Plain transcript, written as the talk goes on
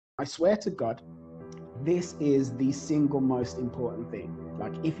I swear to God, this is the single most important thing.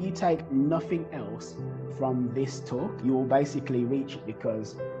 Like, if you take nothing else from this talk, you will basically reach it,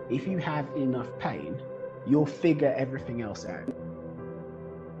 because if you have enough pain, you'll figure everything else out.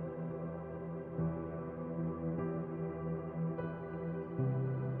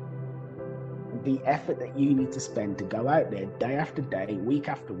 The effort that you need to spend to go out there day after day, week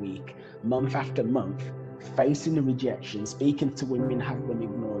after week, month after month, facing the rejection, speaking to women, having them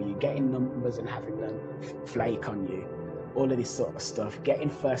ignore you, getting numbers and having them flake on you, all of this sort of stuff, getting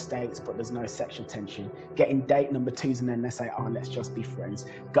first dates but there's no sexual tension, getting date number twos and then they say, oh, let's just be friends,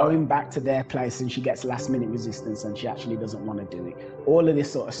 going back to their place and she gets last minute resistance and she actually doesn't want to do it, all of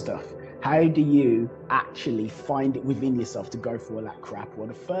this sort of stuff. How do you actually find it within yourself to go through all that crap? Well,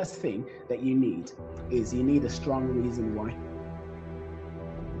 the first thing that you need is you need a strong reason why.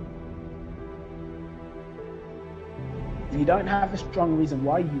 If you don't have a strong reason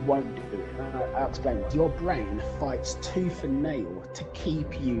why, you won't do it. I'll explain what. Your brain fights tooth and nail to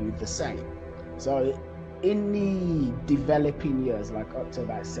keep you the same. So in the developing years, like up to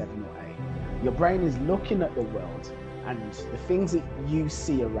about 7 or 8, your brain is looking at the world and the things that you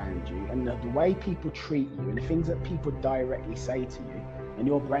see around you and the way people treat you and the things that people directly say to you, and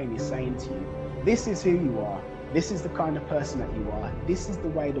your brain is saying to you, this is who you are, this is the kind of person that you are, this is the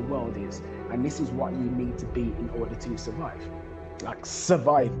way the world is, and this is what you need to be in order to survive. Like,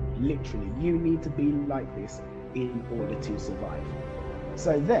 survive, literally. You need to be like this in order to survive.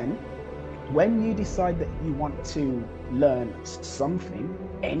 So then, when you decide that you want to learn something,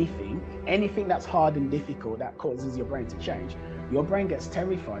 anything that's hard and difficult that causes your brain to change, your brain gets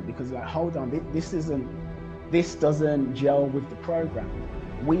terrified because, like, hold on, this doesn't gel with the program.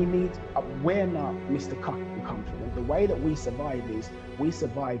 We're not Mr. Confident. The way that we survive is we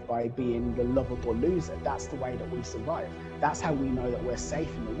survive by being the lovable loser. That's the way that we survive. That's how we know that we're safe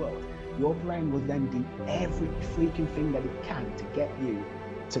in the world. Your brain will then do every freaking thing that it can to get you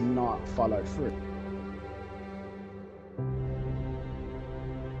to not follow through.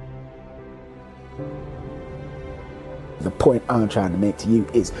 The point I'm trying to make to you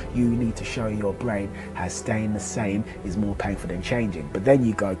is you need to show your brain how staying the same is more painful than changing. But then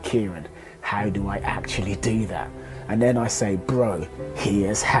you go, Ciaran, how do I actually do that? And then I say, bro,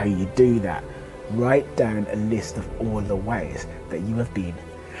 here's how you do that. Write down a list of all the ways that you have been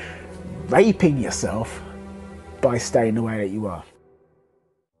raping yourself by staying the way that you are.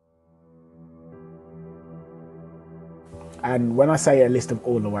 And when I say a list of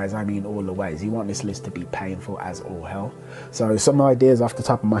all the ways, I mean all the ways. You want this list to be painful as all hell. So some ideas off the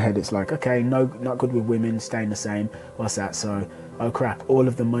top of my head, it's like, okay, no, not good with women, staying the same. What's that? So, oh crap, all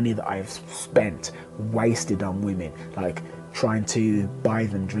of the money that I've spent, wasted on women, like trying to buy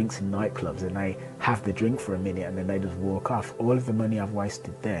them drinks in nightclubs and they have the drink for a minute and then they just walk off. All of the money I've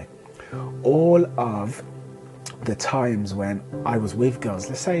wasted there. All of the times when I was with girls.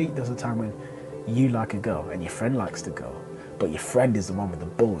 Let's say there's a time when you like a girl and your friend likes the girl, but your friend is the one with the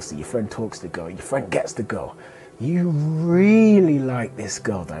balls, so your friend talks to the girl, your friend gets the girl. You really like this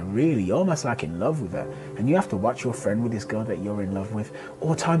girl, though, really, you're almost like in love with her, and you have to watch your friend with this girl that you're in love with.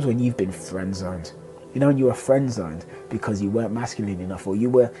 Or times when you've been friend zoned, you know, when you were friend zoned because you weren't masculine enough, or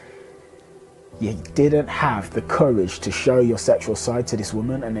you didn't have the courage to show your sexual side to this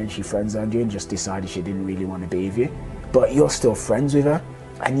woman, and then she friend zoned you and just decided she didn't really want to be with you, but you're still friends with her.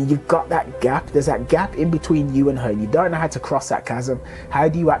 And you've got that gap, there's that gap in between you and her. You don't know how to cross that chasm. How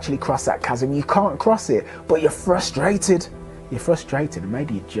do you actually cross that chasm? You can't cross it, but you're frustrated. You're frustrated, and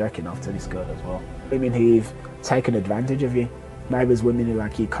maybe you're jerking off to this girl as well. Women who've taken advantage of you. Maybe there's women who,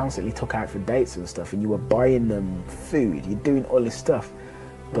 like, you constantly took out for dates and stuff, and you were buying them food, you're doing all this stuff,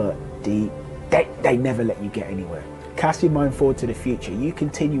 but they never let you get anywhere. Cast your mind forward to the future. You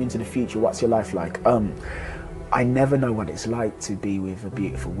continue into the future. What's your life like? I never know what it's like to be with a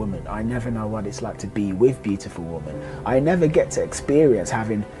beautiful woman. I never know what it's like to be with beautiful women. I never get to experience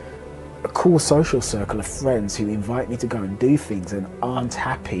having a cool social circle of friends who invite me to go and do things and aren't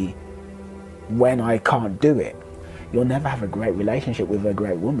happy when I can't do it. You'll never have a great relationship with a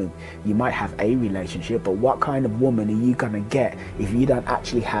great woman. You might have a relationship, but what kind of woman are you gonna get if you don't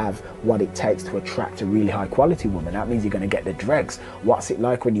actually have what it takes to attract a really high quality woman? That means you're gonna get the dregs. What's it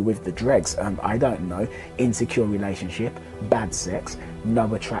like when you're with the dregs? I don't know. Insecure relationship, bad sex,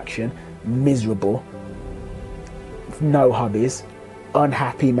 no attraction, miserable, no hobbies,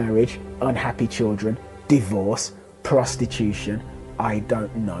 unhappy marriage, unhappy children, divorce, prostitution, I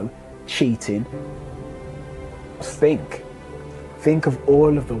don't know, cheating. Think of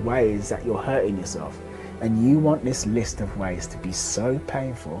all of the ways that you're hurting yourself, and you want this list of ways to be so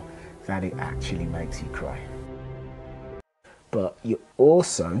painful that it actually makes you cry. but you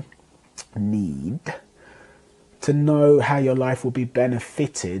also need to know how your life will be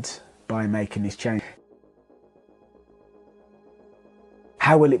benefited by making this change.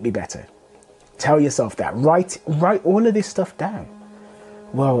 How will it be better? Tell yourself that. Write all of this stuff down.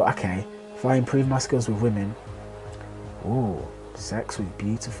 Well, okay, if I improve my skills with women, ooh, sex with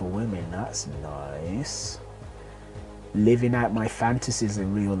beautiful women, that's nice. Living out my fantasies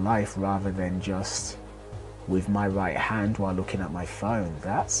in real life rather than just with my right hand while looking at my phone,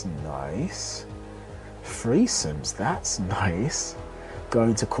 that's nice. Threesomes, that's nice.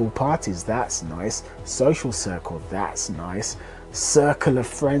 Going to cool parties, that's nice. Social circle, that's nice. Circle of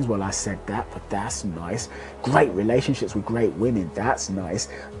friends, well, I said that, but that's nice. Great relationships with great women, that's nice.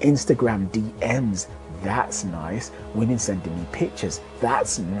 Instagram DMs, that's nice. Women sending me pictures,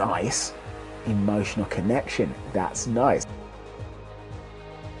 that's nice. Emotional connection, that's nice.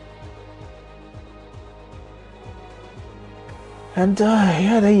 And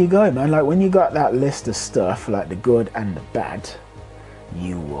yeah, there you go, man. Like, when you got that list of stuff, like the good and the bad,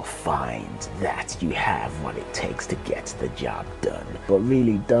 you will find that you have what it takes to get the job done. But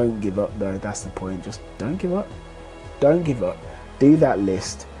really, don't give up though. That's the point. Just don't give up. Don't give up. Do that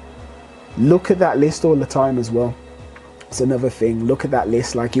list. Look at that list all the time as well. It's another thing. Look at that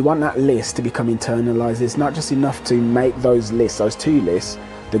list. Like, you want that list to become internalized. It's not just enough to make those lists, those two lists,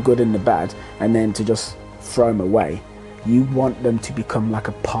 the good and the bad, and then to just throw them away. You want them to become like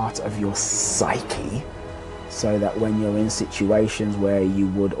a part of your psyche, so that when you're in situations where you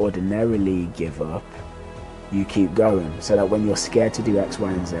would ordinarily give up, you keep going. So that when you're scared to do X,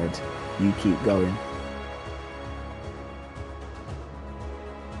 Y, and Z, you keep going.